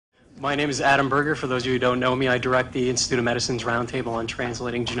My name is Adam Berger. For those of you who don't know me, I direct the Institute of Medicine's Roundtable on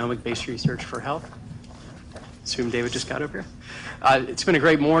Translating Genomic-Based Research for Health. Assume David just got up here. It's been a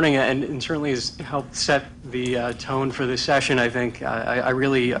great morning and certainly has helped set the tone for this session, I think. I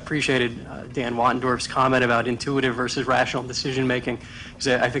really appreciated Dan Wattendorf's comment about intuitive versus rational decision-making, because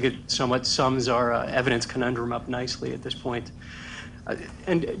I think it somewhat sums our evidence conundrum up nicely at this point.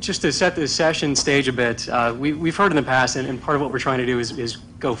 And just to set the session stage a bit, we've heard in the past, and part of what we're trying to do is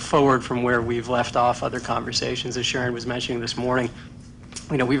go forward from where we've left off other conversations, as Sharon was mentioning this morning.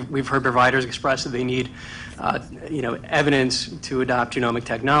 You know, we've heard providers express that they need, evidence to adopt genomic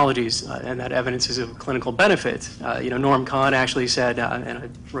technologies, and that evidence is of clinical benefit. Norm Kahn actually said, and I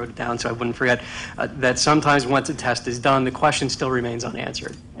wrote it down so I wouldn't forget, that sometimes once a test is done, the question still remains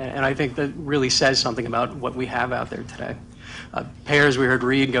unanswered. And I think that really says something about what we have out there today. Payers, we heard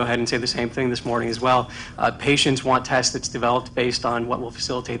Reed go ahead and say the same thing this morning as well. Patients want tests that's developed based on what will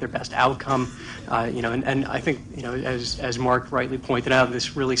facilitate their best outcome. And I think, as Mark rightly pointed out,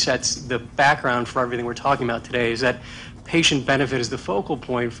 this really sets the background for everything we're talking about today, is that patient benefit is the focal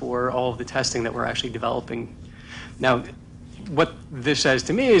point for all of the testing that we're actually developing. Now, what this says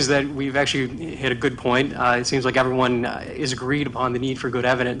to me is that we've actually hit a good point. It seems like everyone is agreed upon the need for good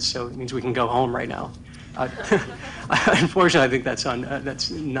evidence, so it means we can go home right now. Unfortunately, I think that's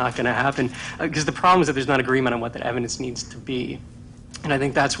not going to happen, because the problem is that there's not agreement on what that evidence needs to be. And I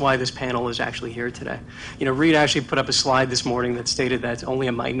think that's why this panel is actually here today. Reed actually put up a slide this morning that stated that only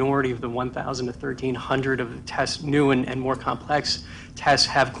a minority of the 1,000 to 1,300 of the tests, new and more complex tests,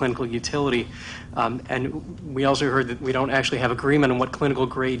 have clinical utility. And we also heard that we don't actually have agreement on what clinical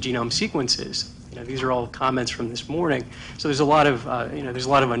grade genome sequence is. These are all comments from this morning. So there's a lot of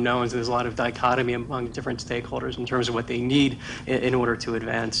unknowns. There's a lot of dichotomy among different stakeholders in terms of what they need in order to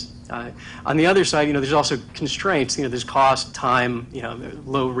advance. On the other side, there's also constraints. There's cost, time,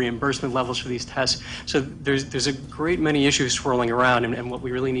 low reimbursement levels for these tests. So there's a great many issues swirling around, and what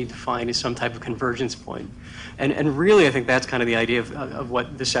we really need to find is some type of convergence point. And really, I think that's kind of the idea of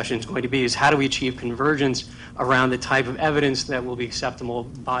what this session is going to be, is how do we achieve convergence around the type of evidence that will be acceptable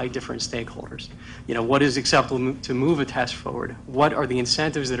by different stakeholders. What is acceptable to move a test forward? What are the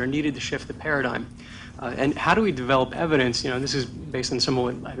incentives that are needed to shift the paradigm? And how do we develop evidence? This is based on some of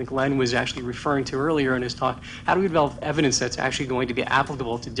what I think Len was actually referring to earlier in his talk. How do we develop evidence that's actually going to be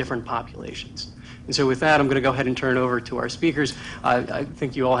applicable to different populations? And so with that, I'm going to go ahead and turn it over to our speakers. I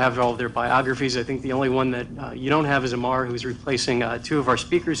think you all have all of their biographies. I think the only one that you don't have is Amar, who's replacing two of our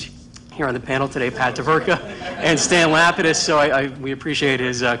speakers here on the panel today, Pat Tverka and Stan Lapidus. So we appreciate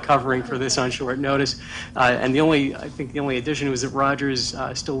his covering for this on short notice. And I think the only addition was that Rogers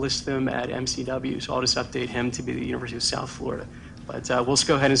still lists them at MCW. So I'll just update him to be the University of South Florida. But we'll just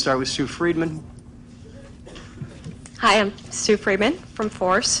go ahead and start with Sue Friedman. Hi, I'm Sue Friedman from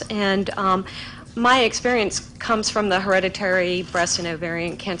Force, and my experience comes from the hereditary breast and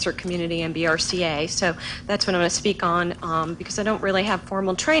ovarian cancer community and BRCA, so that's what I'm going to speak on, because I don't really have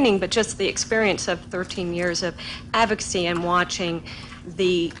formal training, but just the experience of 13 years of advocacy and watching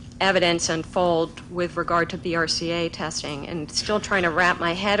the evidence unfold with regard to BRCA testing, and still trying to wrap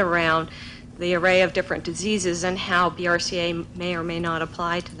my head around the array of different diseases and how BRCA may or may not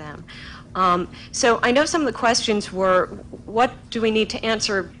apply to them. So I know some of the questions were, what do we need to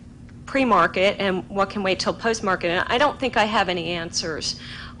answer pre-market and what can wait till post-market? And I don't think I have any answers,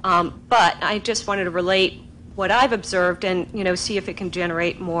 but I just wanted to relate what I've observed and see if it can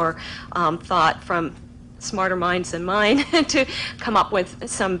generate more thought from smarter minds than mine to come up with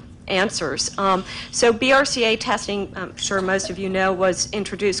some answers. So BRCA testing, I'm sure most of you know, was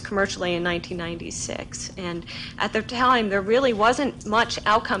introduced commercially in 1996. And at the time, there really wasn't much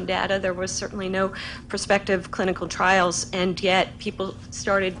outcome data. There was certainly no prospective clinical trials, and yet people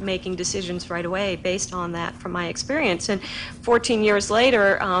started making decisions right away based on that from my experience. And 14 years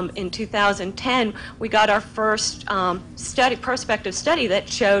later, in 2010, we got our first prospective study that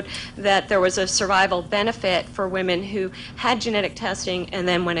showed that there was a survival benefit for women who had genetic testing and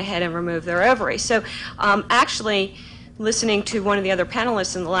then went ahead and remove their ovary. So actually, listening to one of the other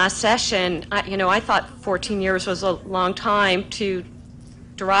panelists in the last session, I thought 14 years was a long time to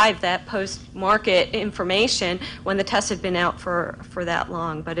derive that post-market information when the test had been out for that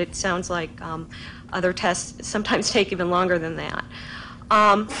long. But it sounds like other tests sometimes take even longer than that.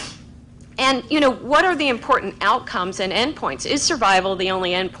 And, what are the important outcomes and endpoints? Is survival the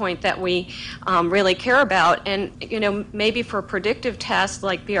only endpoint that we really care about? And, maybe for a predictive test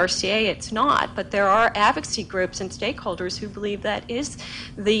like BRCA, it's not, but there are advocacy groups and stakeholders who believe that is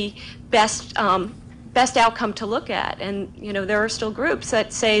the best outcome to look at. And, there are still groups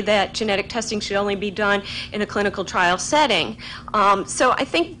that say that genetic testing should only be done in a clinical trial setting. So I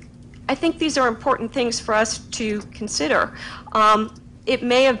think I think these are important things for us to consider. It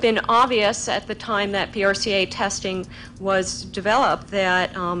may have been obvious at the time that BRCA testing was developed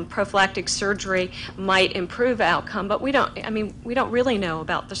that prophylactic surgery might improve outcome, but we don't really know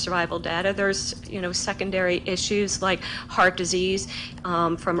about the survival data. There's, secondary issues like heart disease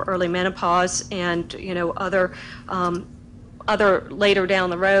from early menopause and, other later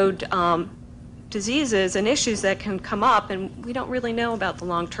down the road diseases and issues that can come up, and we don't really know about the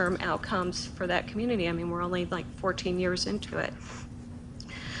long-term outcomes for that community. I mean, we're only like 14 years into it.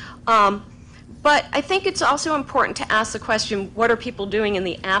 But I think it's also important to ask the question, what are people doing in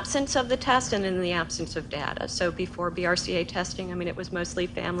the absence of the test and in the absence of data? So before BRCA testing, it was mostly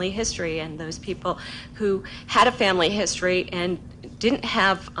family history, and those people who had a family history and didn't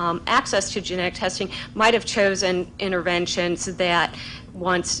have access to genetic testing might have chosen interventions that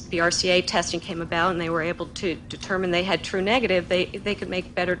once BRCA testing came about and they were able to determine they had true negative, they could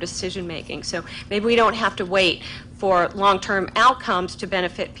make better decision making. So maybe we don't have to wait for long-term outcomes to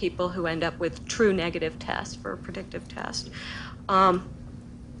benefit people who end up with true negative tests for a predictive test.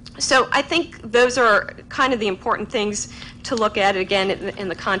 So I think those are kind of the important things to look at, again, in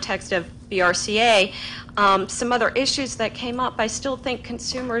the context of BRCA. Some other issues that came up, I still think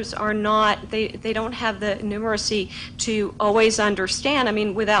consumers are not, they don't have the numeracy to always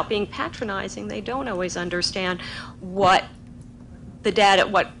understand. Without being patronizing, they don't always understand what the data,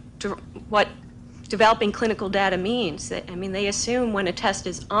 what developing clinical data means. They assume when a test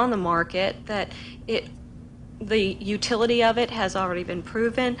is on the market that the utility of it has already been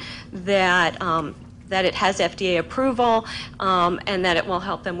proven, that it has FDA approval, and that it will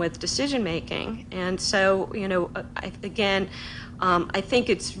help them with decision making. And so, I think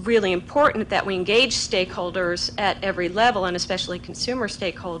it's really important that we engage stakeholders at every level, and especially consumer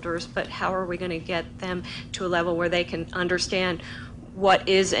stakeholders, but how are we going to get them to a level where they can understand what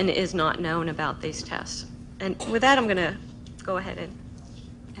is and is not known about these tests? And with that, I'm going to go ahead and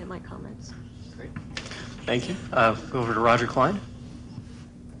end my comments. Great. Thank you. Go over to Roger Klein.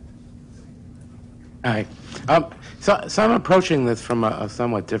 Hi. So I'm approaching this from a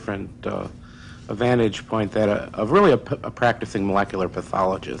somewhat different vantage point, that of really a practicing molecular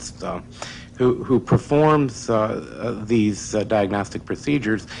pathologist who performs these diagnostic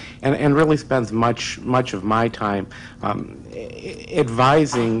procedures and really spends much of my time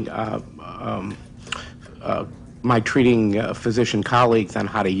advising my treating physician colleagues on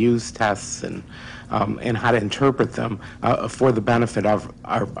how to use tests and how to interpret them for the benefit of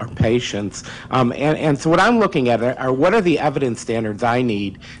our patients. And so what I'm looking at are what are the evidence standards I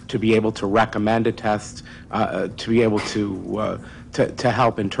need to be able to recommend a test, to be able to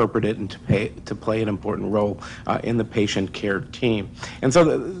help interpret it and to play an important role in the patient care team. And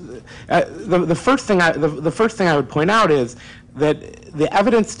so the first thing I would point out is that the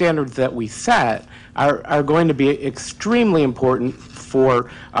evidence standards that we set are going to be extremely important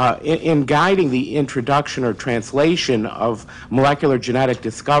for in guiding the introduction or translation of molecular genetic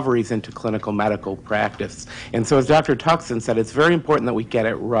discoveries into clinical medical practice. And so, as Dr. Tuxson said, it's very important that we get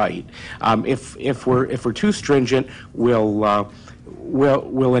it right. If we're too stringent, we'll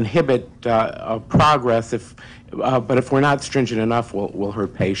inhibit progress. But if we're not stringent enough, we'll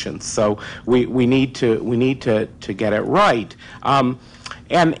hurt patients. So we need to get it right.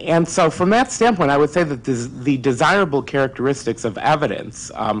 And so from that standpoint, I would say that the desirable characteristics of evidence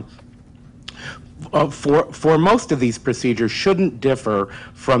for most of these procedures shouldn't differ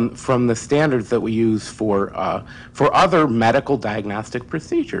from the standards that we use for other medical diagnostic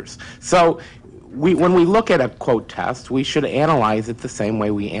procedures. So when we look at a quote test, we should analyze it the same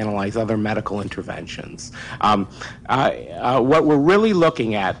way we analyze other medical interventions. What we're really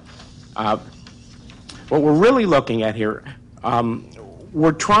looking at here.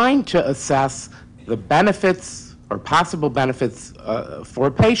 We're trying to assess the benefits or possible benefits for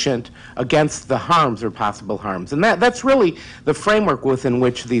a patient against the harms or possible harms. And that's really the framework within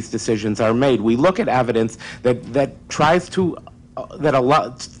which these decisions are made. We look at evidence that tries to,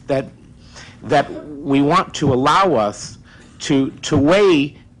 that we want to allow us to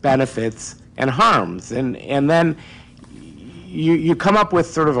weigh benefits and harms. And then you come up with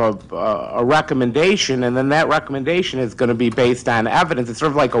sort of a recommendation, and then that recommendation is going to be based on evidence. It's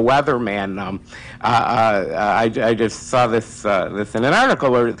sort of like a weatherman. I just saw this in an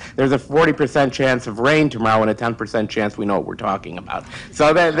article where there's a 40% chance of rain tomorrow and a 10% chance we know what we're talking about.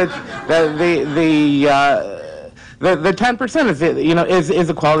 So the 10% is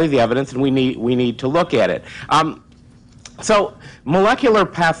the quality of the evidence, and we need to look at it. So molecular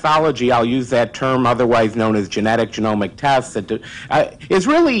pathology, I'll use that term, otherwise known as genetic genomic tests, is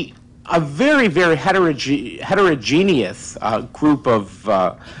really a very, very heterogeneous group of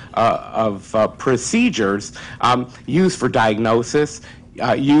procedures used for diagnosis,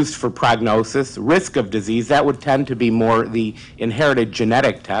 used for prognosis, risk of disease. That would tend to be more the inherited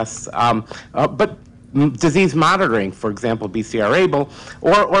genetic tests, but disease monitoring, for example, BCR-ABL,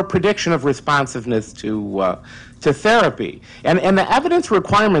 or prediction of responsiveness to therapy. And the evidence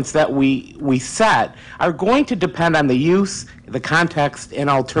requirements that we set are going to depend on the use, the context, and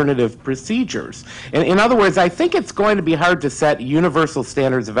alternative procedures. In other words, I think it's going to be hard to set universal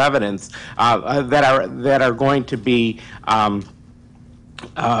standards of evidence that are going to be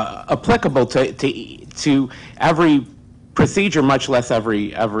applicable to every procedure, much less every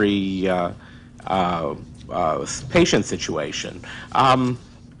patient situation.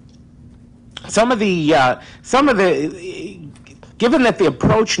 Given that the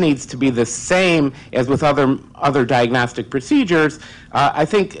approach needs to be the same as with other diagnostic procedures, I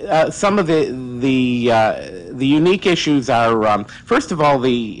think some of the unique issues are, first of all,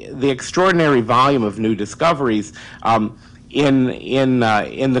 the extraordinary volume of new discoveries in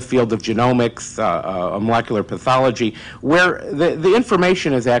the field of genomics, molecular pathology, where the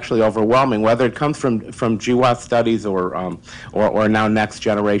information is actually overwhelming, whether it comes from GWAS studies or now next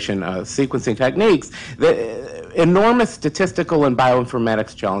generation sequencing techniques. The enormous statistical and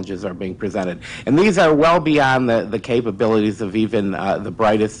bioinformatics challenges are being presented, and these are well beyond the capabilities of even the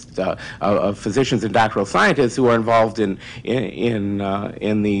brightest of physicians and doctoral scientists who are involved in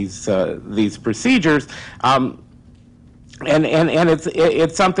these procedures. And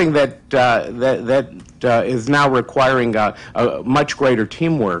it's something that is now requiring a much greater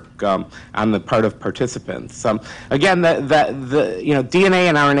teamwork on the part of participants. Again, the DNA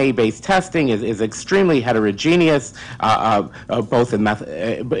and RNA based testing is extremely heterogeneous, both in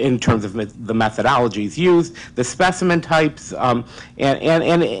terms of the methodologies used, the specimen types, and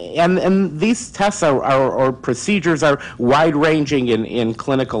these tests or procedures are wide ranging in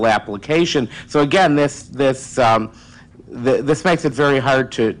clinical application. So again, this makes it very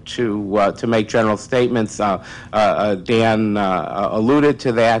hard to make general statements. Dan alluded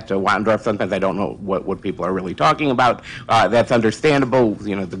to that. Wattendorf, sometimes I don't know what people are really talking about. That's understandable.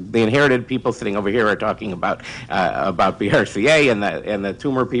 The inherited people sitting over here are talking about BRCA, and the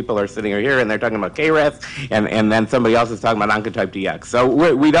tumor people are sitting over here and they're talking about KRAS, and then somebody else is talking about Oncotype DX. So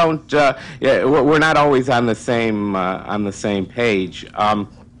we don't. We're not always on the same page.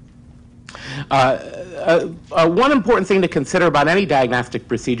 One important thing to consider about any diagnostic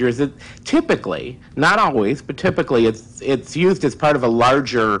procedure is that typically, not always, but typically it's used as part of a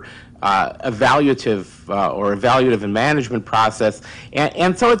larger evaluative and management process,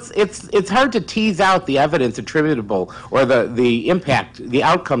 and so it's hard to tease out the evidence attributable or the impact, the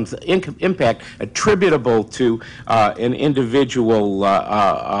outcomes impact attributable to an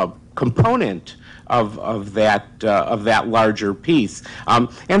individual component of that larger piece,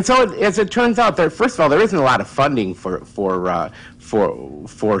 and so as it turns out, first of all, there isn't a lot of funding for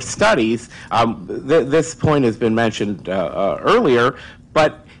studies. This point has been mentioned earlier,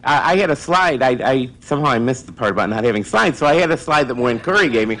 but I had a slide. I somehow missed the part about not having slides, so I had a slide that Moyne Curry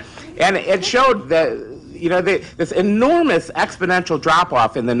gave me, and it showed that this enormous exponential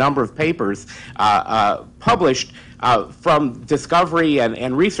drop-off in the number of papers published from discovery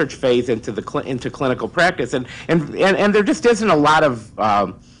and research phase into clinical practice, and there just isn't a lot of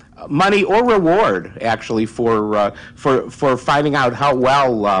money or reward actually for finding out how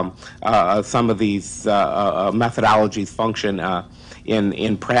well some of these methodologies function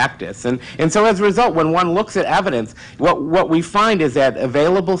in practice. And so as a result, when one looks at evidence, what we find is that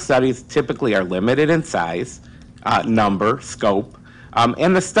available studies typically are limited in size, number, scope,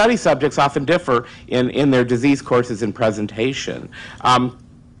 and the study subjects often differ in their disease courses and presentation.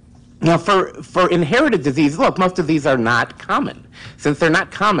 Now, for inherited disease, look, most of these are not common. Since they're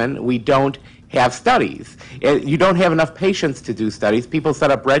not common, we don't have studies. You don't have enough patients to do studies. People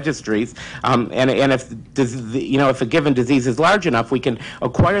set up registries, and if a given disease is large enough, we can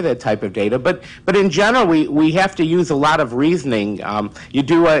acquire that type of data. But in general, we have to use a lot of reasoning.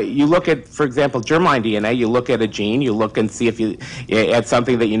 You look at, for example, germline DNA. You look at a gene. You look and see if at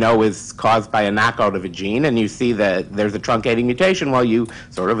something that you know is caused by a knockout of a gene, and you see that there's a truncating mutation. Well, you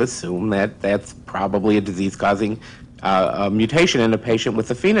sort of assume that that's probably a disease-causing a mutation in a patient with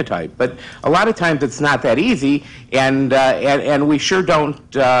a phenotype, but a lot of times it's not that easy, and we sure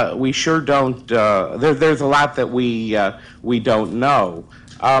don't. There's a lot that we don't know.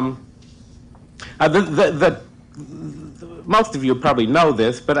 Most of you probably know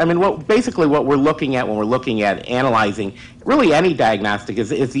this, but I mean, basically what we're looking at when we're looking at analyzing really any diagnostic is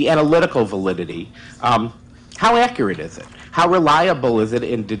the analytical validity. How accurate is it? how reliable is it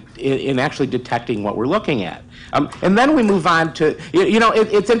in actually detecting what we're looking at? And then we move on to,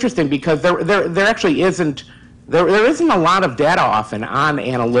 it's interesting because there actually isn't, there isn't a lot of data often on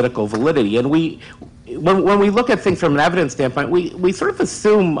analytical validity. And when we look at things from an evidence standpoint, we sort of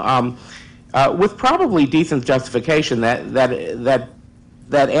assume, with probably decent justification, that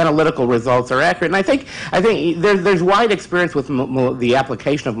analytical results are accurate. And I think there's wide experience with the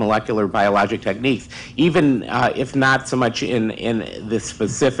application of molecular biologic techniques, even if not so much in this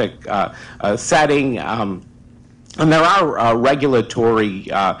specific setting. And there are regulatory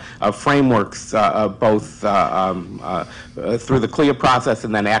frameworks, both through the CLIA process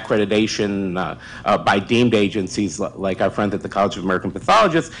and then accreditation by deemed agencies like our friends at the College of American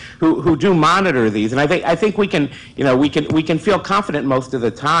Pathologists, who do monitor these. And I think we can feel confident most of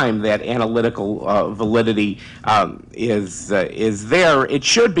the time that analytical validity is there. It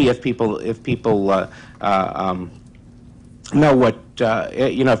should be if people know what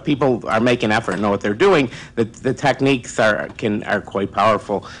if people are making effort and know what they're doing, the techniques are quite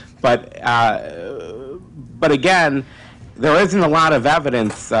powerful. But again, there isn't a lot of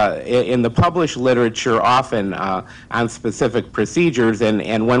evidence in the published literature often on specific procedures,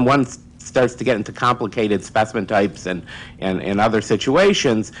 and when one starts to get into complicated specimen types and other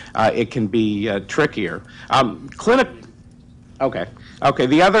situations, it can be trickier. Okay.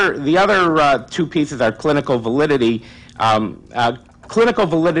 The other two pieces are clinical validity. Clinical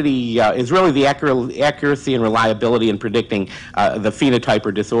validity is really the accuracy and reliability in predicting the phenotype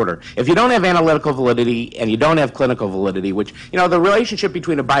or disorder. If you don't have analytical validity and you don't have clinical validity, which, the relationship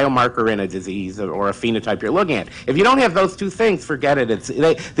between a biomarker and a disease or a phenotype you're looking at, if you don't have those two things, forget it.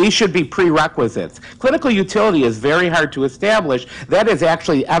 These should be prerequisites. Clinical utility is very hard to establish. That is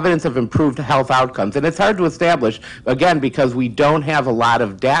actually evidence of improved health outcomes. And it's hard to establish, again, because we don't have a lot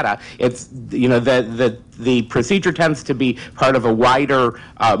of data. It's, the procedure tends to be part of a wider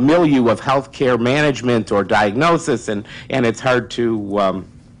milieu of healthcare management or diagnosis, and it's hard to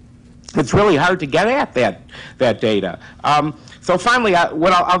it's really hard to get at that data. So finally,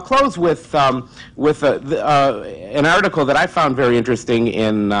 I'll close with an article that I found very interesting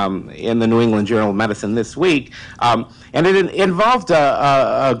in the New England Journal of Medicine this week. And it involved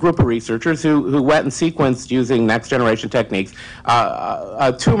a group of researchers who went and sequenced, using next-generation techniques,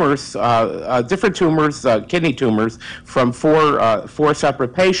 tumors, different tumors, kidney tumors, from four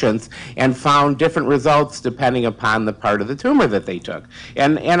separate patients, and found different results depending upon the part of the tumor that they took.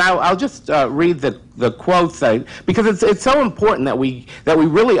 And I'll just read the quotes, because it's so important that we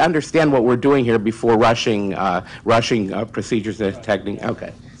really understand what we're doing here before rushing procedures and techniques.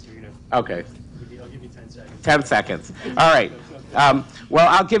 Okay. Okay. 10 seconds. All right. Well,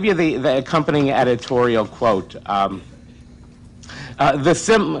 I'll give you the accompanying editorial quote. The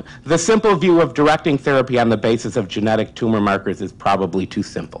simple view of directing therapy on the basis of genetic tumor markers is probably too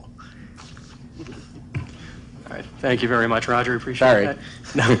simple. All right. Thank you very much, Roger. Appreciate that.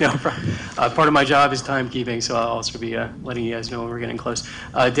 No problem. Part of my job is timekeeping, so I'll also be letting you guys know when we're getting close.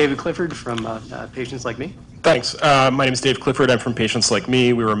 David Clifford from Patients Like Me. Thanks. My name is Dave Clifford. I'm from Patients Like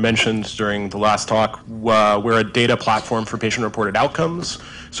Me. We were mentioned during the last talk. We're a data platform for patient-reported outcomes.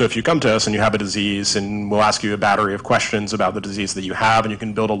 So if you come to us and you have a disease, and we'll ask you a battery of questions about the disease that you have, and you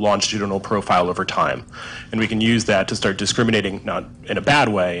can build a longitudinal profile over time. And we can use that to start discriminating, not in a bad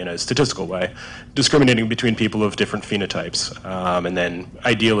way, in a statistical way, discriminating between people of different phenotypes, and then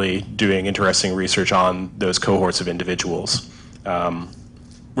ideally doing interesting research on those cohorts of individuals.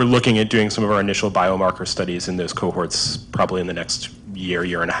 We're looking at doing some of our initial biomarker studies in those cohorts probably in the next year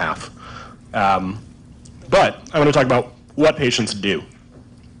and a half. But I want to talk about what patients do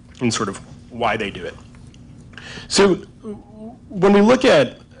and sort of why they do it. So when we look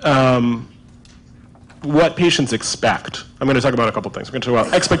at what patients expect, I'm going to talk about a couple things. I'm going to talk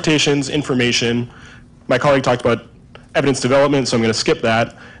about expectations, information. My colleague talked about evidence development, so I'm going to skip that.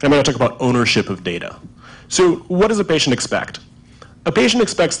 And I'm going to talk about ownership of data. So what does a patient expect? A patient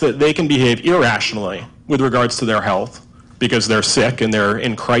expects that they can behave irrationally with regards to their health because they're sick and they're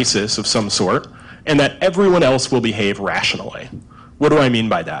in crisis of some sort, and that everyone else will behave rationally. What do I mean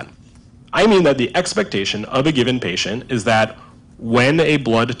by that? I mean that the expectation of a given patient is that when a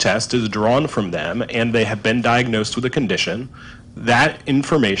blood test is drawn from them and they have been diagnosed with a condition, that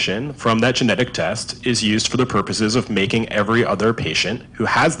information from that genetic test is used for the purposes of making every other patient who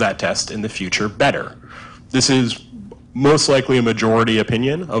has that test in the future better. This is most likely a majority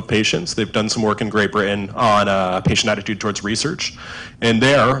opinion of patients. They've done some work in Great Britain on patient attitude towards research. And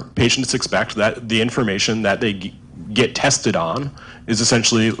there, patients expect that the information that they get tested on is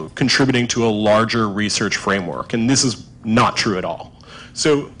essentially contributing to a larger research framework. And this is not true at all.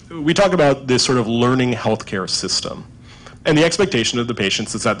 So we talk about this sort of learning healthcare system. And the expectation of the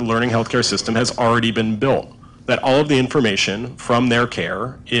patients is that the learning healthcare system has already been built, that all of the information from their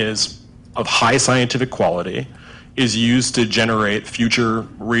care is of high scientific quality, is used to generate future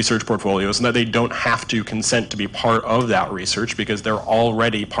research portfolios, and that they don't have to consent to be part of that research because they're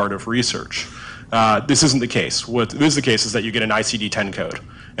already part of research. This isn't the case. What is the case is that you get an ICD-10 code,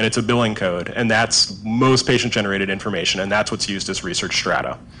 and it's a billing code, and that's most patient-generated information, and that's what's used as research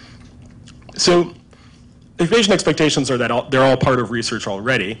strata. So if patient expectations are that they're all part of research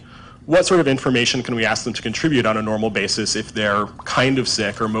already, what sort of information can we ask them to contribute on a normal basis if they're kind of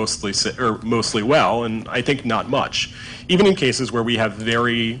sick or mostly well? And I think not much. Even in cases where we have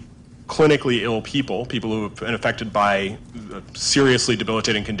very clinically ill people who have been affected by seriously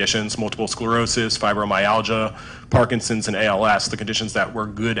debilitating conditions, multiple sclerosis, fibromyalgia, Parkinson's, and ALS, the conditions that we're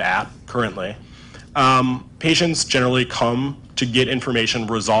good at currently, patients generally come to get information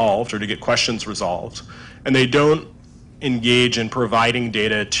resolved or to get questions resolved, and they don't engage in providing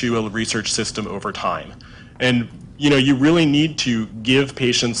data to a research system over time. And you really need to give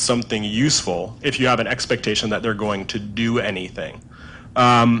patients something useful if you have an expectation that they're going to do anything.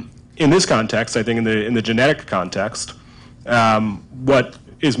 In this context, I think in the genetic context, what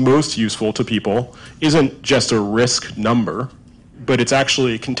is most useful to people isn't just a risk number, but it's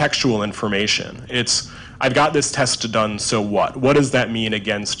actually contextual information. It's, I've got this test done, so what? What does that mean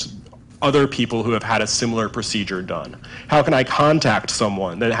against other people who have had a similar procedure done? How can I contact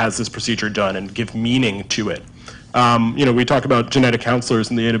someone that has this procedure done and give meaning to it? We talk about genetic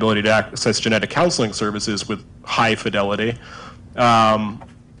counselors and the inability to access genetic counseling services with high fidelity.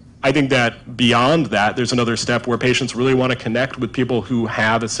 I think that beyond that, there's another step where patients really want to connect with people who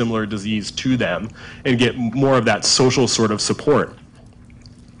have a similar disease to them and get more of that social sort of support.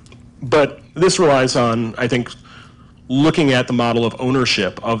 But this relies on, I think, looking at the model of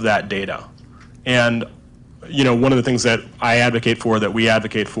ownership of that data. And one of the things that I advocate for, that we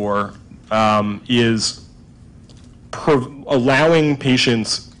advocate for, is allowing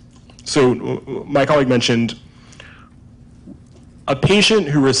patients. So my colleague mentioned a patient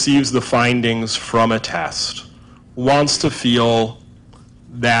who receives the findings from a test wants to feel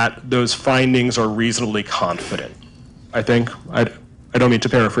that those findings are reasonably confident. I think, I don't mean to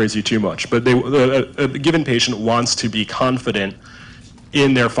paraphrase you too much, but a given patient wants to be confident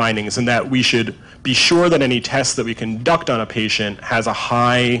in their findings, and that we should be sure that any test that we conduct on a patient has a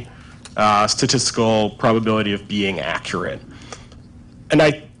high statistical probability of being accurate. And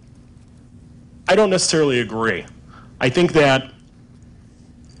I don't necessarily agree. I think that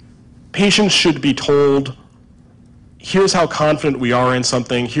patients should be told, here's how confident we are in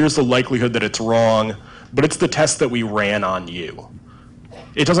something, here's the likelihood that it's wrong, but it's the test that we ran on you.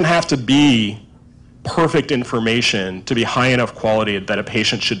 It doesn't have to be perfect information to be high enough quality that a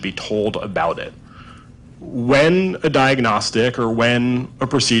patient should be told about it. When a diagnostic or when a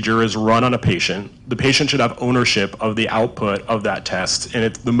procedure is run on a patient, the patient should have ownership of the output of that test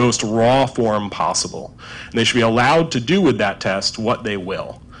in the most raw form possible. And they should be allowed to do with that test what they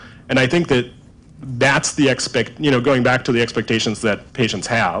will. And I think that that's the going back to the expectations that patients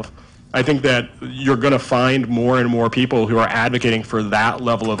have, I think that you're going to find more and more people who are advocating for that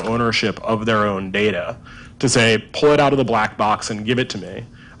level of ownership of their own data, to say, pull it out of the black box and give it to me.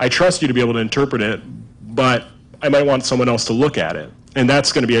 I trust you to be able to interpret it, but I might want someone else to look at it. And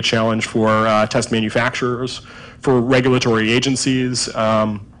that's going to be a challenge for test manufacturers, for regulatory agencies,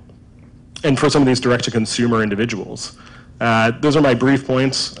 and for some of these direct-to-consumer individuals. Those are my brief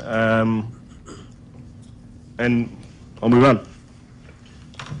points, and I'll move on.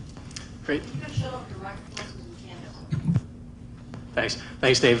 Great.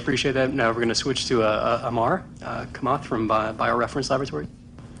 Thanks, Dave. Appreciate that. Now we're going to switch to Amar Kamath from BioReference Laboratory.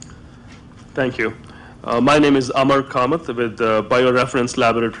 Thank you. My name is Amar Kamath with BioReference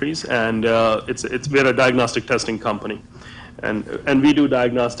Laboratories, and we're a diagnostic testing company. And we do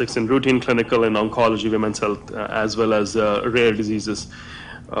diagnostics in routine clinical and oncology, women's health, as well as rare diseases.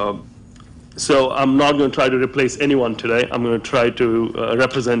 So I'm not going to try to replace anyone today. I'm going to try to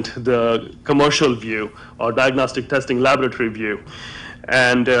represent the commercial view or diagnostic testing laboratory view,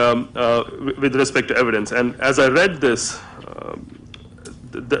 and with respect to evidence. And as I read this,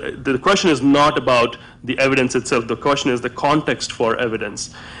 the question is not about the evidence itself. The question is the context for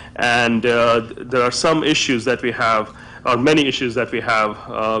evidence. And there are some issues that we have, or many issues that we have,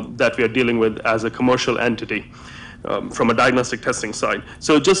 that we are dealing with as a commercial entity. From a diagnostic testing side.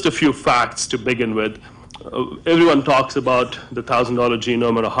 So just a few facts to begin with. Everyone talks about the $1,000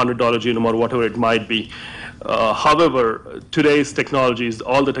 genome or $100 genome or whatever it might be. However, today's technologies,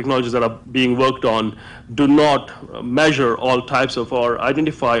 all the technologies that are being worked on, do not measure all types of or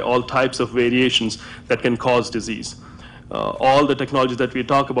identify all types of variations that can cause disease. all the technologies that we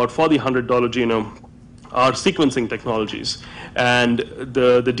talk about for the $100 genome are sequencing technologies. And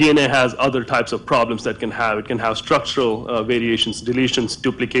the DNA has other types of problems that can have. It can have structural variations, deletions,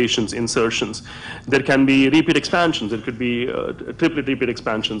 duplications, insertions. There can be repeat expansions. It could be triplet repeat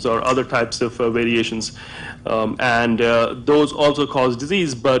expansions or other types of variations. Those also cause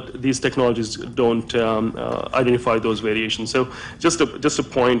disease, but these technologies don't identify those variations. So just a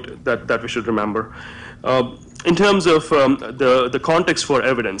point that we should remember. In terms of the context for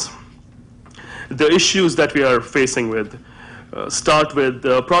evidence, the issues that we are facing with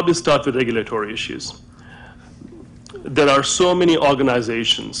probably start with regulatory issues. There are so many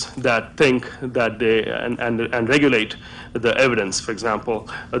organizations that think that they and regulate the evidence. For example,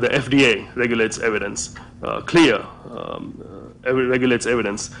 the FDA regulates evidence, CLIA regulates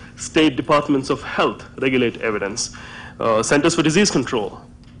evidence, state departments of health regulate evidence, Centers for Disease Control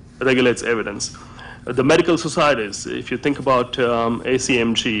regulates evidence. The medical societies, if you think about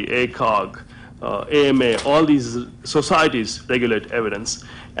ACMG, ACOG, AMA, all these societies regulate evidence.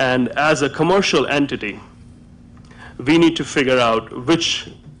 And as a commercial entity, we need to figure out which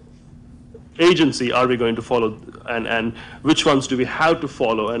agency are we going to follow and which ones do we have to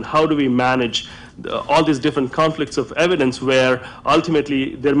follow, and how do we manage all these different conflicts of evidence where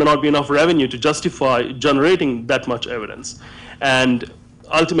ultimately there may not be enough revenue to justify generating that much evidence. And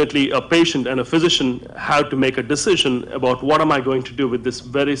ultimately, a patient and a physician have to make a decision about what am I going to do with this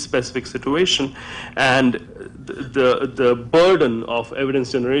very specific situation, and the burden of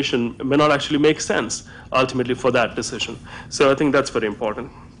evidence generation may not actually make sense ultimately for that decision. So I think that's very important.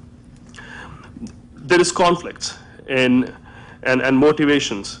 There is conflicts and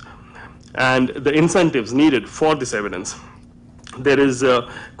motivations and the incentives needed for this evidence. There is a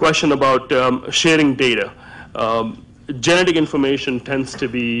question about sharing data. Genetic information tends to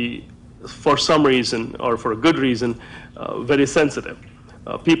be, for some reason or for a good reason, very sensitive.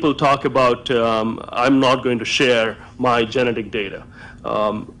 People talk about, I'm not going to share my genetic data.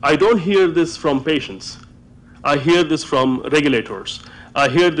 I don't hear this from patients. I hear this from regulators. I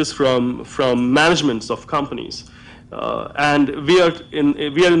hear this from managements of companies. And we are in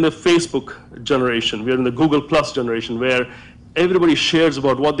the Facebook generation. We are in the Google Plus generation, where everybody shares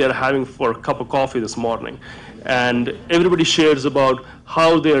about what they're having for a cup of coffee this morning. And everybody shares about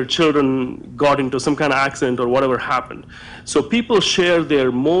how their children got into some kind of accident or whatever happened. So people share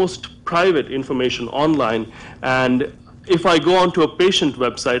their most private information online. And if I go onto a patient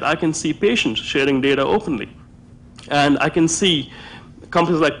website, I can see patients sharing data openly. And I can see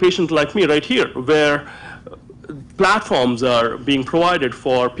companies like Patient Like Me right here, where platforms are being provided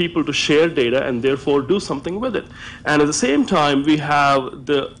for people to share data and therefore do something with it. And at the same time, we have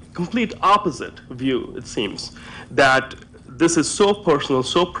the complete opposite view, it seems, that this is so personal,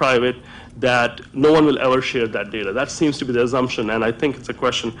 so private, that no one will ever share that data. That seems to be the assumption, and I think it's a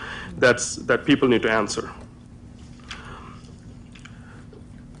question that people need to answer.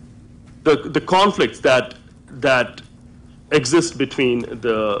 The conflicts that exist between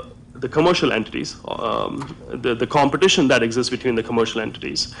the commercial entities, the competition that exists between the commercial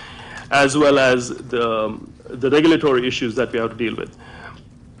entities, as well as the regulatory issues that we have to deal with.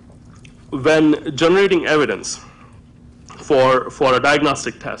 When generating evidence for a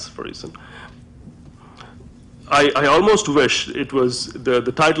diagnostic test, for instance, I almost wish it was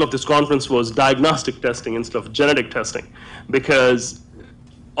the title of this conference was diagnostic testing instead of genetic testing, because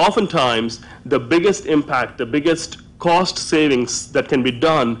oftentimes the biggest impact, the biggest cost savings that can be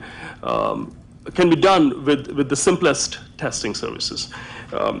done with the simplest testing services.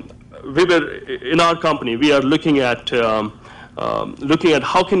 In our company, we are looking at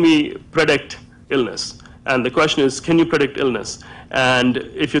how can we predict illness. And the question is, can you predict illness? And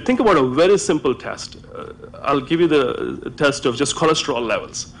if you think about a very simple test, I'll give you the test of just cholesterol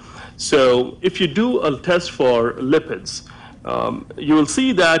levels. So if you do a test for lipids, you will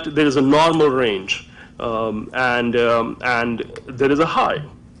see that there is a normal range, and there is a high.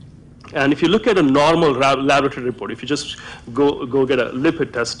 And if you look at a normal laboratory report, if you just go get a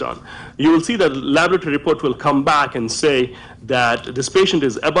lipid test done, you will see that the laboratory report will come back and say that this patient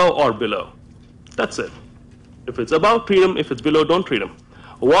is above or below. That's it. If it's above, treat them. If it's below, don't treat them.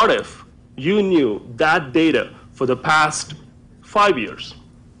 What if you knew that data for the past 5 years?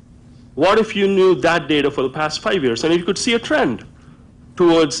 What if you knew that data for the past 5 years and you could see a trend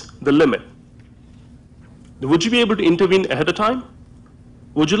towards the limit? Would you be able to intervene ahead of time?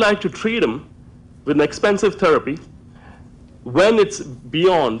 Would you like to treat them with an expensive therapy when it's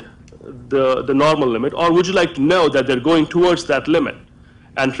beyond the normal limit, or would you like to know that they're going towards that limit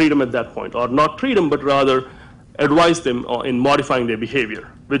and treat them at that point, or not treat them, but rather advise them in modifying their behavior,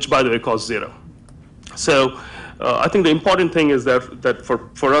 which, by the way, costs zero. So I think the important thing is that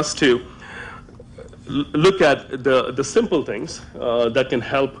for us to look at the simple things that can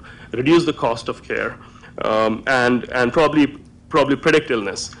help reduce the cost of care and probably predict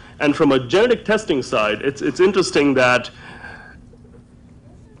illness. And from a genetic testing side, it's interesting that,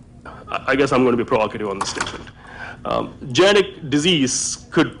 I guess I'm going to be provocative on this statement. Genetic disease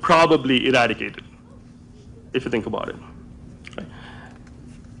could probably eradicate it, if you think about it.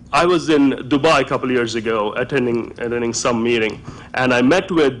 I was in Dubai a couple of years ago attending some meeting, and I met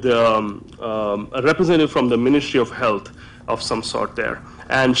with a representative from the Ministry of Health of some sort there.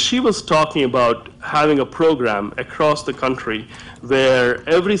 And she was talking about having a program across the country where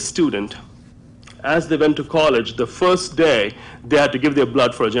every student, as they went to college, the first day, they had to give their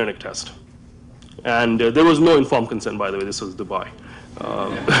blood for a genetic test. And there was no informed consent, by the way. This was Dubai.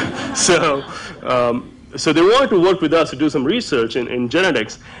 So they wanted to work with us to do some research in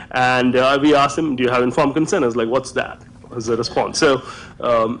genetics, and we asked them, do you have informed consent? I was like, what's that? Was the response. So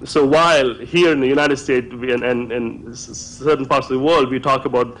while here in the United States and certain parts of the world, we talk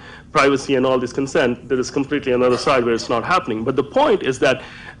about privacy and all this consent, there is completely another side where it's not happening. But the point is that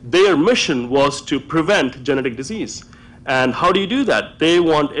their mission was to prevent genetic disease. And how do you do that? They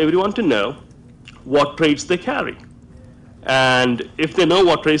want everyone to know what traits they carry. And if they know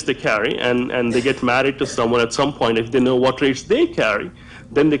what traits they carry and they get married to someone at some point, if they know what traits they carry,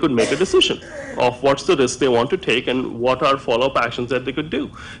 then they could make a decision of what's the risk they want to take and what are follow-up actions that they could do.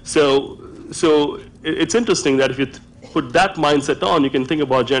 So it's interesting that if you put that mindset on, you can think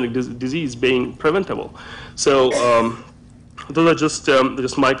about genetic disease being preventable. So those are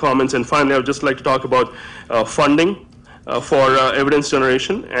just my comments. And finally, I would just like to talk about funding for evidence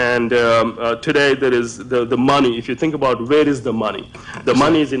generation. And today there is the money. If you think about where is the money, the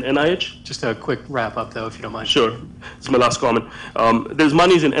money is in NIH. Just a quick wrap up, though, if you don't mind. Sure. It's my last comment. There's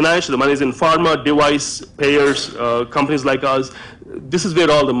monies in NIH, the money is in pharma, device, payers, companies like us. This is where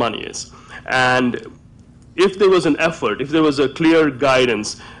all the money is. And if there was an effort, if there was a clear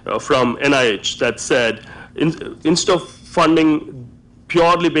guidance from NIH that said, instead of funding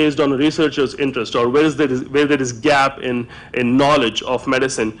purely based on a researcher's interest or where there is gap in knowledge of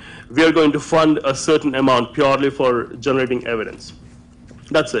medicine, we are going to fund a certain amount purely for generating evidence.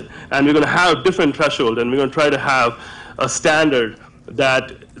 That's it. And we're going to have different threshold, and we're going to try to have a standard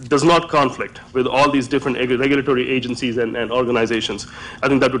that does not conflict with all these different regulatory agencies and organizations. I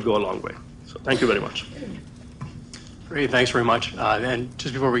think that would go a long way. So thank you very much. Great, thanks very much. And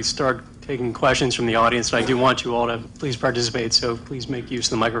just before we start taking questions from the audience, I do want you all to please participate, so please make use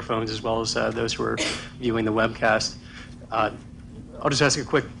of the microphones as well as those who are viewing the webcast. I'll just ask a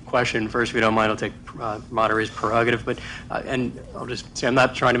quick question first, if you don't mind. I'll take moderator's prerogative, but and I'll just say I'm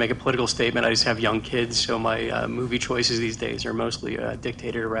not trying to make a political statement. I just have young kids, so my movie choices these days are mostly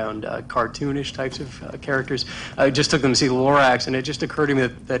dictated around cartoonish types of characters. I just took them to see Lorax, and it just occurred to me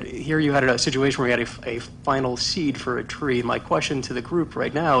that here you had a situation where you had a final seed for a tree. My question to the group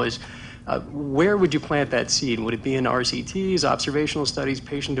right now is, where would you plant that seed? Would it be in RCTs, observational studies,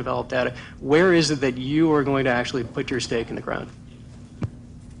 patient-developed data? Where is it that you are going to actually put your stake in the ground?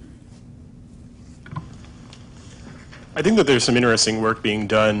 I think that there's some interesting work being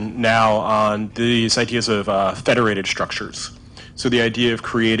done now on these ideas of federated structures. So the idea of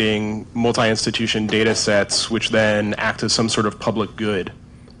creating multi-institution data sets which then act as some sort of public good.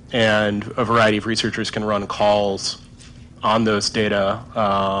 And a variety of researchers can run calls on those data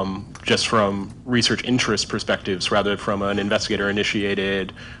just from research interest perspectives rather from an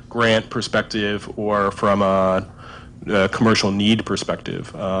investigator-initiated grant perspective or from a commercial need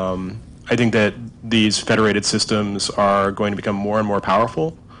perspective. I think that these federated systems are going to become more and more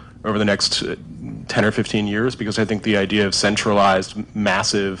powerful over the next 10 or 15 years because I think the idea of centralized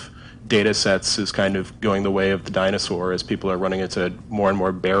massive data sets is kind of going the way of the dinosaur as people are running into more and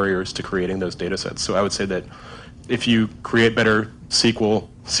more barriers to creating those data sets. So I would say that if you create better SQL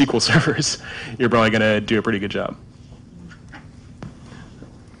servers, you're probably going to do a pretty good job.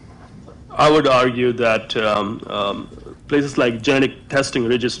 I would argue that places like genetic testing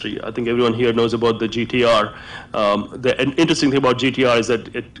registry, I think everyone here knows about the GTR. The interesting thing about GTR is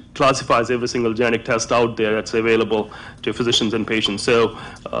that it classifies every single genetic test out there that's available to physicians and patients. So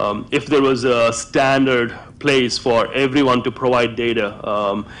if there was a standard place for everyone to provide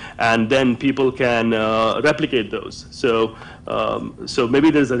data, and then people can replicate those. So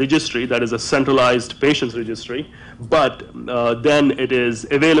maybe there's a registry that is a centralized patients registry, but then it is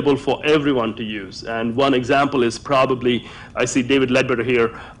available for everyone to use. And one example is probably, I see David Ledbetter here,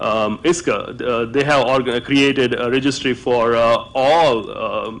 ISCA. They have created a registry for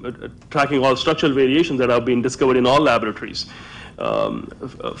tracking all structural variations that have been discovered in all laboratories.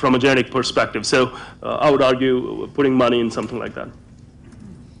 from a genetic perspective. So I would argue putting money in something like that.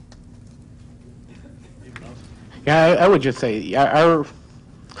 Yeah, I would just say our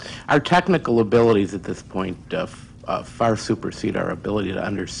technical abilities at this point far supersede our ability to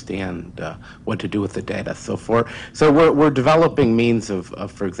understand what to do with the data. So we're developing means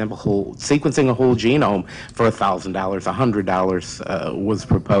of for example, sequencing a whole genome for $1,000, $100 was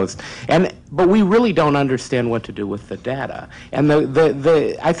proposed, but we really don't understand what to do with the data. And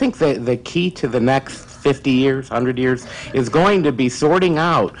I think the key to the next 50 years, 100 years, is going to be sorting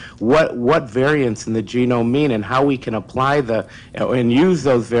out what variants in the genome mean and how we can apply and use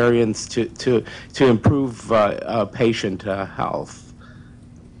those variants to improve patient health.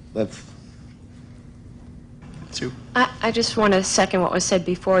 That's. Sue? I just want to second what was said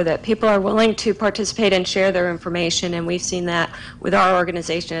before, that people are willing to participate and share their information, and we've seen that with our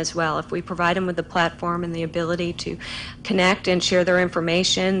organization as well. If we provide them with the platform and the ability to connect and share their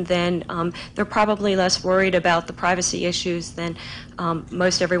information, then they're probably less worried about the privacy issues than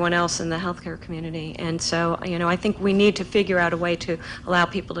most everyone else in the healthcare community. And so, I think we need to figure out a way to allow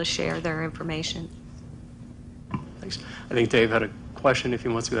people to share their information. Thanks. I think Dave had a question. If he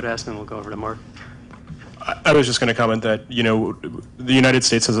wants to go to ask, then we'll go over to Mark. I was just going to comment that, the United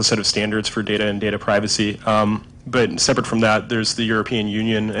States has a set of standards for data and data privacy, but separate from that, there's the European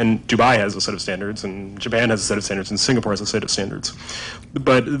Union, and Dubai has a set of standards, and Japan has a set of standards, and Singapore has a set of standards.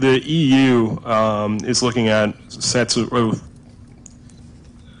 But the EU is looking at sets of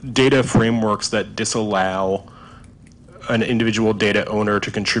data frameworks that disallow an individual data owner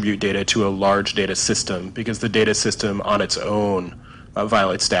to contribute data to a large data system, because the data system on its own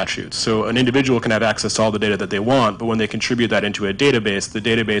violates statutes. So an individual can have access to all the data that they want, but when they contribute that into a database, the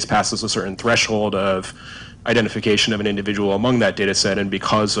database passes a certain threshold of identification of an individual among that data set, and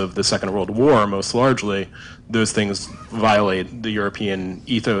because of the Second World War, most largely, those things violate the European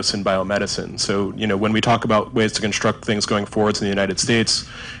ethos in biomedicine. So, when we talk about ways to construct things going forwards in the United States,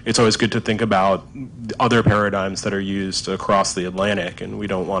 it's always good to think about other paradigms that are used across the Atlantic, and we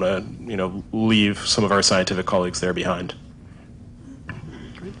don't want to, leave some of our scientific colleagues there behind.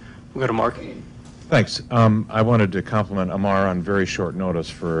 We'll go to Mark. Thanks. I wanted to compliment Amar on very short notice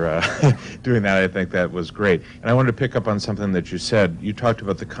for doing that. I think that was great. And I wanted to pick up on something that you said. You talked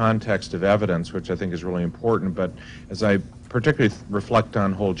about the context of evidence, which I think is really important, but as I particularly reflect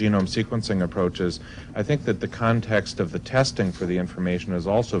on whole genome sequencing approaches, I think that the context of the testing for the information is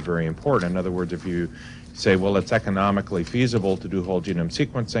also very important. In other words, if you say, well, it's economically feasible to do whole genome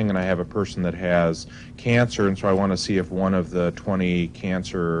sequencing, and I have a person that has cancer, and so I want to see if one of the 20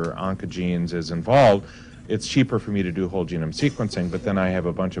 cancer oncogenes is involved, it's cheaper for me to do whole genome sequencing, but then I have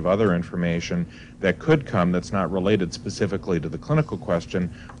a bunch of other information that could come that's not related specifically to the clinical question,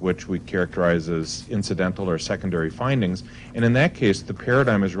 which we characterize as incidental or secondary findings. And in that case, the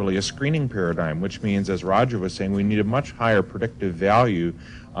paradigm is really a screening paradigm, which means, as Roger was saying, we need a much higher predictive value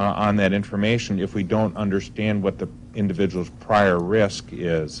on that information if we don't understand what the individual's prior risk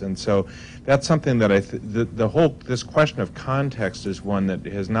is. And so that's something that this question of context is one that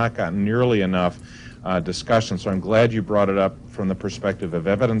has not gotten nearly enough discussion. So I'm glad you brought it up from the perspective of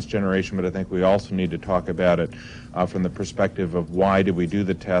evidence generation, but I think we also need to talk about it from the perspective of why did we do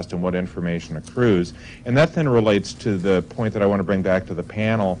the test and what information accrues. And that then relates to the point that I want to bring back to the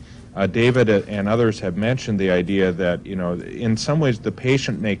panel. David and others have mentioned the idea that, in some ways the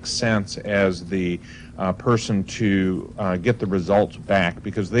patient makes sense as the person to get the results back,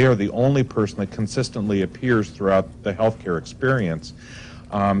 because they are the only person that consistently appears throughout the healthcare experience.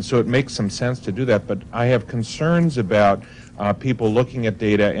 So it makes some sense to do that, but I have concerns about people looking at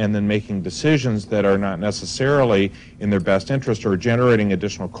data and then making decisions that are not necessarily in their best interest or generating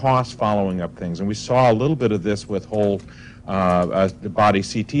additional costs following up things. And we saw a little bit of this with whole body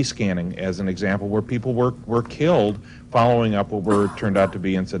CT scanning as an example, where people were killed following up what turned out to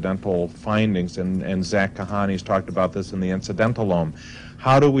be incidental findings, and Zach Kahani's talked about this in the incidentalome.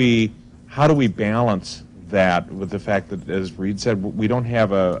 How do we balance that with the fact that, as Reed said, we don't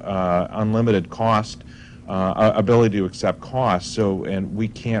have a unlimited cost ability to accept costs, and we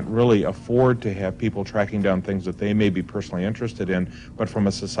can't really afford to have people tracking down things that they may be personally interested in, but from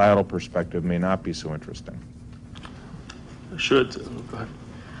a societal perspective may not be so interesting. Go ahead.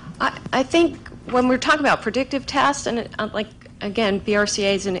 I think when we're talking about predictive tests, and again,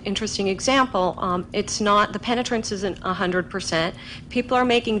 BRCA is an interesting example. It's not, the penetrance isn't 100%. People are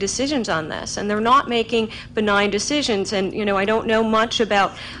making decisions on this, and they're not making benign decisions. And, you know, I don't know much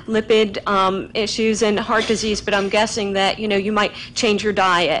about lipid issues and heart disease, but I'm guessing that, you know, you might change your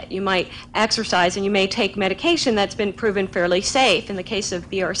diet, you might exercise, and you may take medication that's been proven fairly safe. In the case of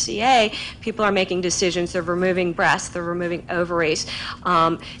BRCA, people are making decisions. They're removing breasts, they're removing ovaries.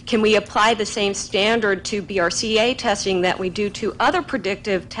 Can we apply the same standard to BRCA testing that we do to other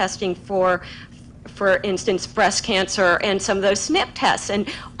predictive testing for instance, breast cancer and some of those SNP tests? And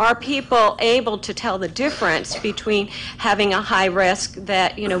are people able to tell the difference between having a high risk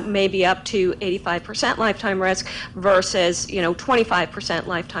that, you know, maybe up to 85% lifetime risk versus, you know, 25%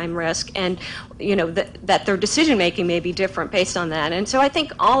 lifetime risk, and, you know, that their decision making may be different based on that? And so I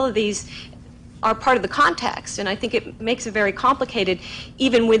think all of these are part of the context, and I think it makes it very complicated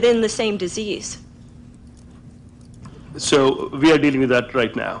even within the same disease. So we are dealing with that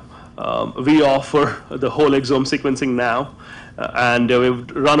right now. We offer the whole exome sequencing now, and we've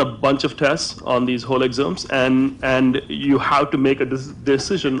run a bunch of tests on these whole exomes, and you have to make a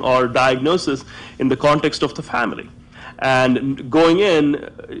decision or diagnosis in the context of the family. And going in,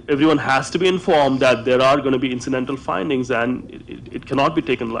 everyone has to be informed that there are going to be incidental findings, and it cannot be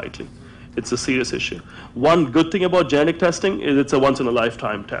taken lightly. It's a serious issue. One good thing about genetic testing is it's a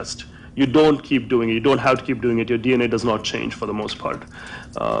once-in-a-lifetime test. You don't keep doing it. You don't have to keep doing it. Your DNA does not change for the most part.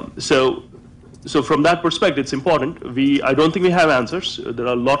 So from that perspective, it's important. I don't think we have answers. There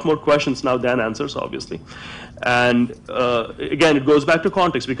are a lot more questions now than answers, obviously. And again, it goes back to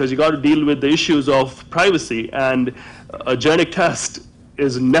context, because you got to deal with the issues of privacy, and a genetic test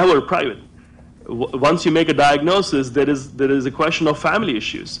is never private. Once you make a diagnosis, there is a question of family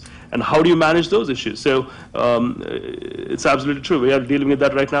issues, and how do you manage those issues? So it's absolutely true. We are dealing with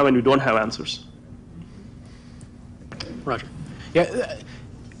that right now, and we don't have answers. Roger. Yeah,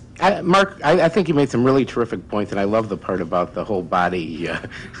 Mark, I think you made some really terrific points, and I love the part about the whole body,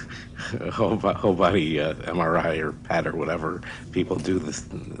 whole body MRI or PET or whatever people do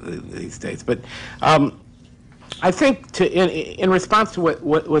these days. But I think in response to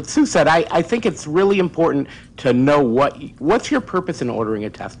what Sue said, I think it's really important to know what's your purpose in ordering a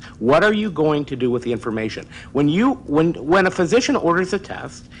test. What are you going to do with the information? When a physician orders a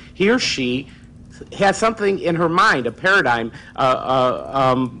test, he or she has something in her mind, a paradigm,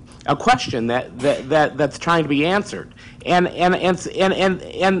 a question that's trying to be answered, and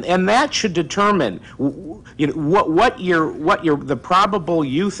that should determine, you know, the probable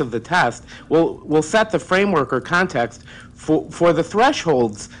use of the test will set the framework or context for the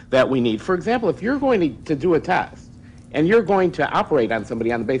thresholds that we need. For example, if you're going to do a test and you're going to operate on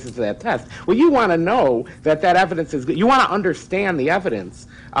somebody on the basis of that test, well, you want to know that evidence is good. You want to understand the evidence.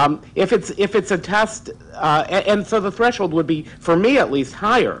 If it's a test, and so the threshold would be, for me at least,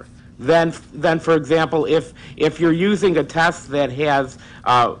 higher than for example, if you're using a test that has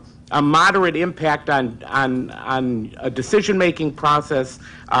a moderate impact on a decision-making process,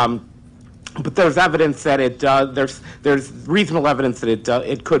 but there's evidence that there's reasonable evidence that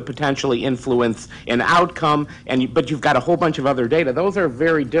it could potentially influence an outcome, but you've got a whole bunch of other data. Those are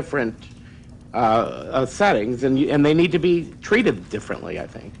very different settings, and they need to be treated differently, I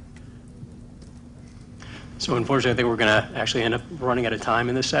think. So unfortunately, I think we're going to actually end up running out of time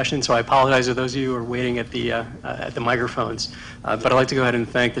in this session. So I apologize to those of you who are waiting at the microphones. But I'd like to go ahead and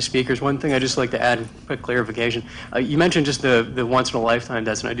thank the speakers. One thing I'd just like to add, quick clarification. You mentioned just the once-in-a-lifetime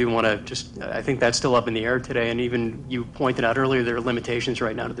test, and I do want to just, I think that's still up in the air today. And even you pointed out earlier, there are limitations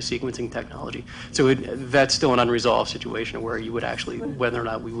right now to the sequencing technology. So that's still an unresolved situation where you would actually, whether or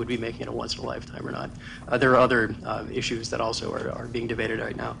not we would be making it a once-in-a-lifetime or not. There are other issues that also are being debated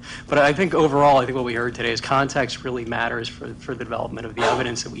right now. But I think overall, I think what we heard today is context really matters for the development of the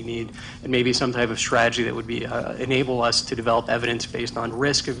evidence that we need, and maybe some type of strategy that would be enable us to develop evidence based on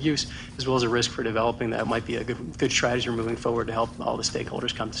risk of use as well as a risk for developing that might be a good strategy moving forward to help all the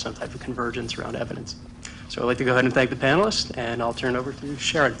stakeholders come to some type of convergence around evidence. So I'd like to go ahead and thank the panelists, and I'll turn it over to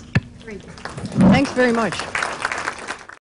Sharon. Great. Thanks very much.